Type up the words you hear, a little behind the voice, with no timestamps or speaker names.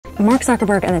Mark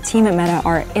Zuckerberg and the team at Meta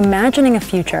are imagining a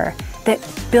future that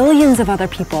billions of other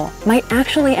people might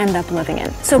actually end up living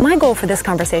in. So my goal for this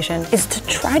conversation is to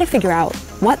try to figure out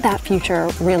what that future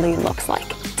really looks like,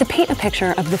 to paint a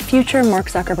picture of the future Mark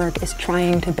Zuckerberg is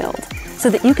trying to build,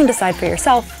 so that you can decide for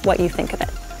yourself what you think of it.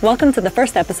 Welcome to the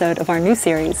first episode of our new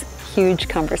series, Huge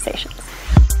Conversations.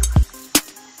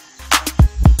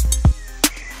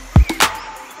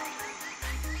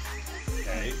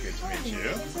 Hey, good to meet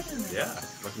you. Yeah,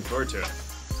 looking forward to it.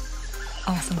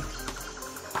 Awesome.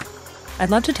 I'd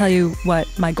love to tell you what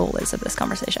my goal is of this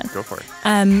conversation. Go for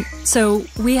it. So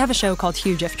we have a show called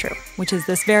Huge If True, which is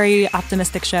this very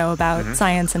optimistic show about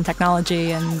science and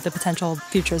technology and the potential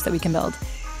futures that we can build.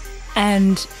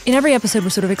 And in every episode,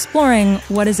 we're sort of exploring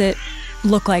what does it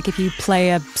look like if you play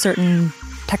a certain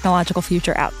technological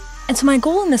future out. And so my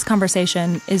goal in this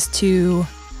conversation is to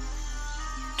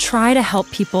try to help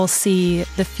people see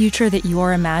the future that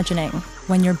you're imagining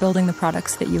when you're building the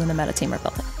products that you and the Meta team are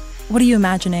building. What are you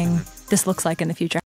imagining this looks like in the future?